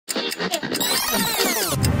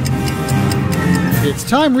It's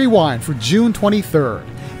Time Rewind for June 23rd.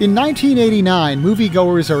 In 1989,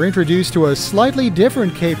 moviegoers are introduced to a slightly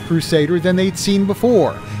different Cape Crusader than they'd seen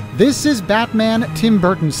before. This is Batman Tim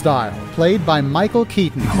Burton style, played by Michael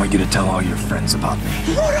Keaton. I want you to tell all your friends about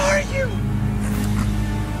me. What are you?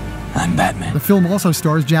 I'm Batman. The film also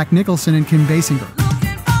stars Jack Nicholson and Kim Basinger.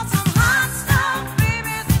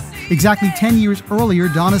 Exactly 10 years earlier,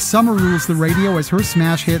 Donna Summer rules the radio as her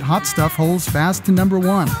smash hit Hot Stuff holds fast to number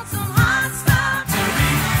 1.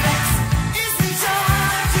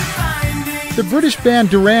 The British band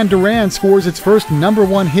Duran scores its first number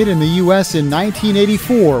 1 hit in the US in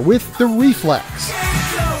 1984 with The Reflex.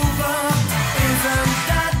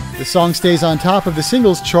 The song stays on top of the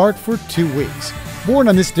singles chart for 2 weeks. Born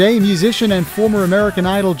on this day, musician and former American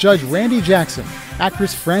Idol judge Randy Jackson,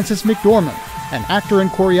 actress Frances McDormand, and actor and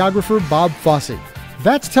choreographer Bob Fosse.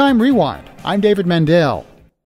 That's Time Rewind. I'm David Mandel.